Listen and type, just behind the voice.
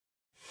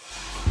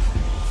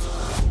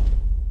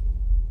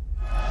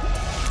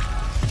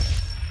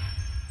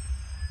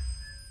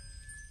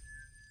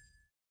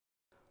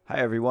Hi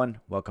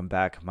everyone, welcome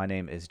back. My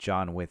name is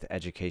John with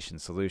Education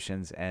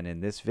Solutions, and in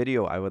this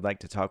video I would like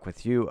to talk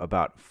with you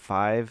about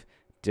 5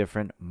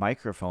 different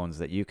microphones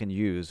that you can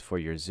use for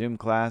your Zoom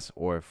class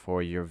or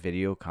for your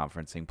video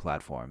conferencing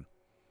platform.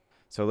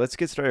 So let's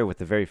get started with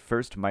the very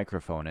first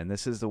microphone, and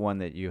this is the one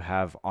that you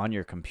have on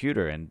your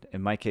computer, and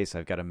in my case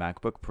I've got a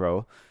Macbook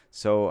Pro,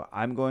 so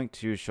I'm going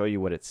to show you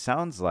what it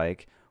sounds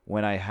like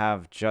when I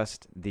have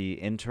just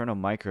the internal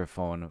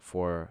microphone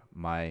for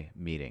my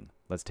meeting.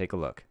 Let's take a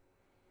look.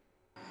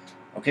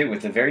 Okay,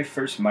 with the very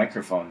first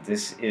microphone,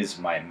 this is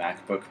my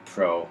MacBook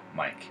Pro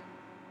mic.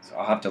 So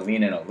I'll have to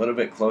lean in a little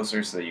bit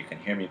closer so that you can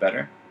hear me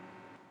better.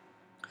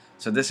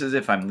 So this is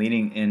if I'm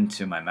leaning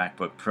into my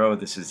MacBook Pro.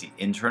 This is the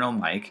internal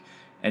mic,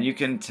 and you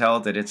can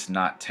tell that it's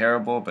not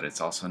terrible, but it's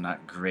also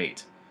not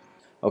great.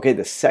 Okay,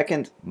 the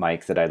second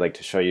mic that I'd like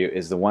to show you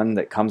is the one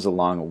that comes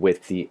along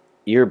with the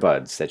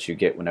earbuds that you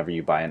get whenever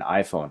you buy an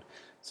iPhone.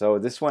 So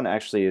this one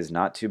actually is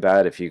not too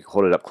bad. If you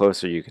hold it up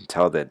closer, you can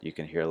tell that you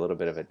can hear a little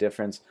bit of a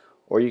difference,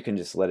 or you can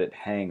just let it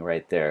hang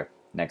right there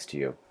next to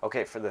you.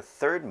 Okay, for the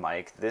third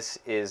mic, this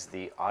is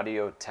the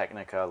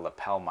Technica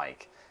Lapel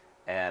mic,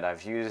 and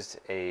I've used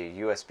a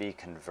USB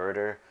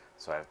converter,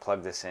 so I've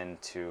plugged this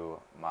into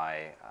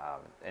my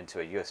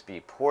into a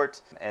USB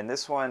port, and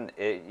this one,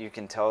 you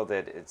can tell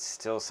that it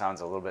still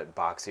sounds a little bit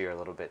boxy or a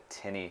little bit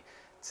tinny.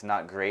 It's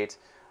not great,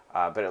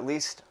 but at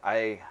least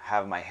I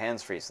have my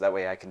hands free, so that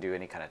way I can do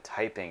any kind of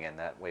typing, and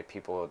that way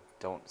people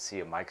don't see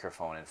a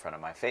microphone in front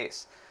of my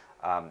face.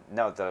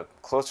 Now, the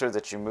closer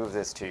that you move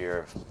this to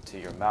your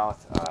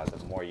mouth,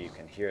 the more you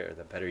can hear,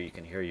 the better you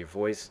can hear your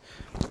voice.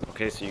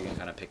 Okay, so you can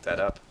kind of pick that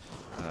up.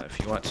 If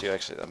you want to,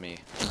 actually, let me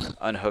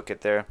unhook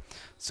it there.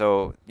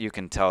 So you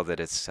can tell that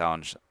it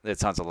sounds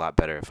a lot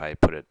better if I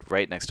put it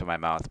right next to my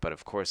mouth. But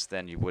of course,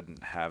 then you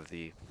wouldn't have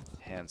the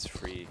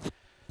hands-free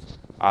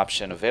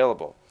option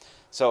available.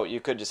 So you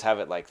could just have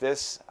it like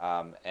this,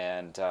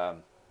 and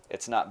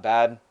it's not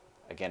bad.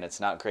 Again, it's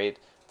not great.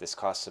 This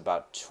costs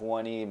about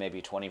 $20,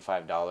 maybe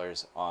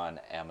 $25 on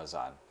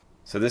Amazon.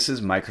 So this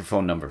is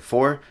microphone number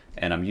 4,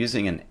 and I'm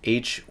using an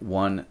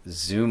H1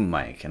 Zoom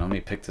mic. And let me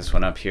pick this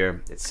one up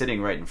here. It's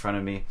sitting right in front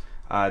of me.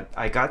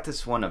 I got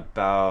this one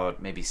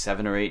about maybe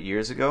 7 or 8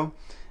 years ago,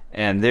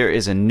 and there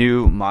is a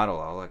new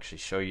model. I'll actually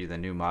show you the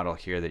new model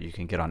here that you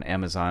can get on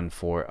Amazon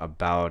for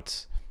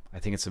about, I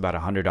think it's about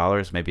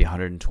 $100, maybe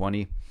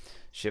 $120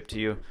 shipped to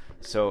you.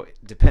 So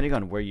depending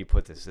on where you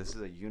put this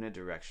is a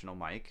unidirectional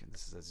mic.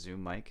 This is a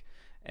Zoom mic.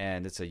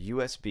 And it's a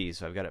USB,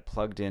 so I've got it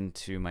plugged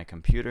into my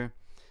computer,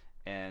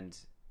 and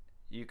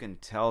you can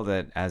tell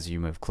that as you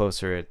move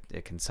closer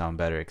it can sound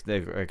better.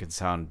 It can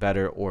sound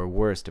better or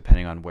worse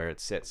depending on where it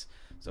sits.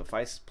 So if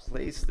I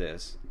place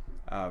this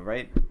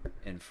right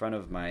in front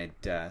of my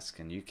desk,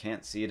 and you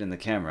can't see it in the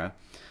camera,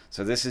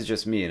 so this is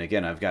just me, and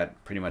again I've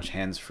got pretty much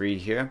hands-free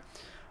here,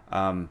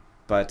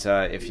 but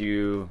if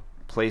you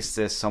place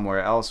this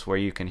somewhere else where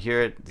you can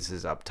hear it, this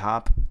is up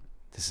top,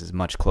 this is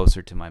much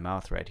closer to my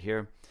mouth right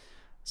here.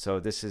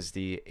 So this is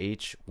the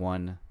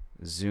H1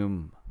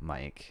 Zoom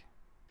mic.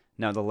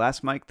 Now the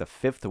last mic, the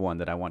 5th one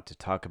that I want to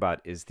talk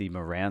about, is the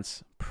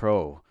Marantz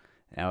Pro.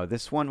 Now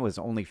this one was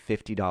only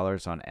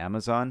 $50 on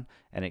Amazon,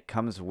 and it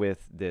comes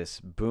with this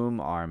boom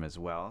arm as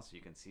well. So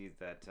you can see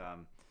that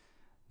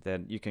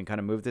that you can kind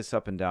of move this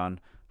up and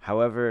down.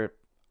 However,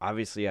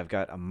 obviously I've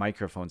got a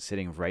microphone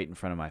sitting right in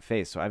front of my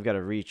face, so I've got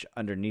to reach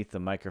underneath the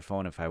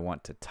microphone if I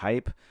want to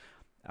type.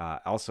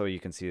 Also, you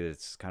can see that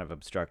it's kind of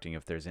obstructing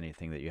if there's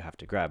anything that you have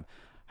to grab.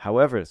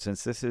 However,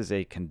 since this is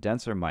a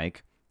condenser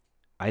mic,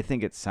 I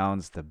think it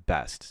sounds the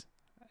best,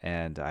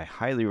 and I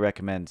highly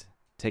recommend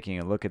taking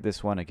a look at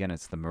this one. Again,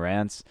 it's the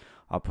Marantz.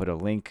 I'll put a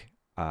link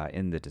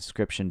in the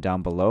description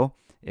down below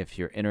if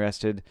you're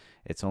interested.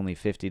 It's only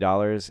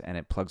 $50, and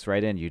it plugs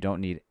right in. You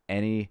don't need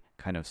any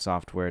kind of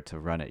software to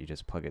run it. You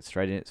just plug it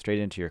straight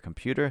into your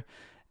computer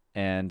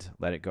and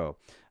let it go.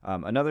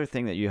 Another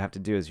thing that you have to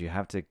do is you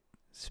have to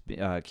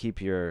keep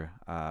your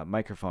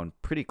microphone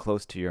pretty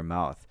close to your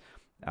mouth,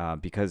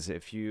 because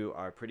if you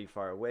are pretty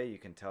far away, you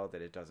can tell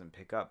that it doesn't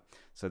pick up.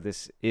 So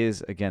this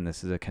is a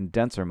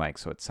condenser mic,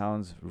 so it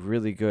sounds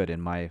really good in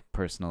my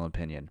personal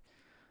opinion.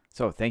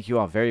 So thank you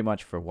all very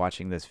much for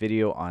watching this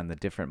video on the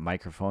different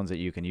microphones that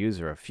you can use,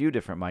 or a few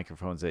different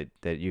microphones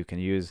that you can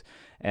use.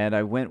 And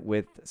I went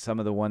with some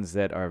of the ones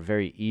that are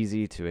very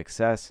easy to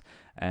access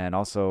and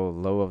also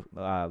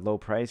low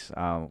price,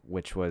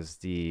 which was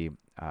the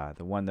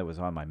one that was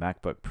on my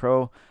MacBook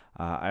Pro.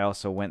 I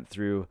also went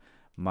through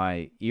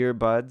my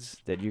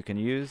earbuds that you can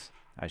use.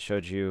 I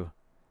showed you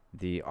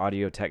the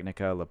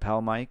Technica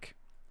lapel mic.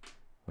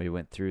 We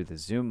went through the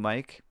Zoom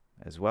mic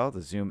as well,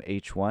 the Zoom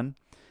H1.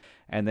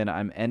 And then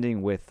I'm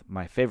ending with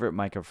my favorite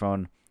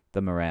microphone, the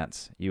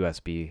Marantz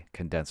USB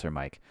condenser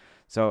mic.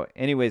 So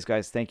anyways,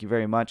 guys, thank you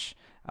very much.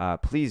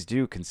 Please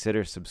do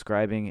consider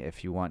subscribing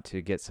if you want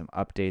to get some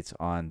updates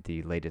on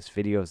the latest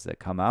videos that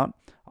come out.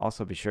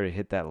 Also, be sure to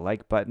hit that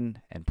like button,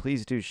 and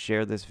please do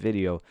share this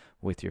video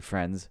with your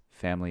friends,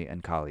 family,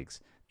 and colleagues.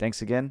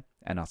 Thanks again,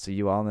 and I'll see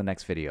you all in the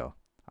next video.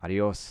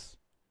 Adios.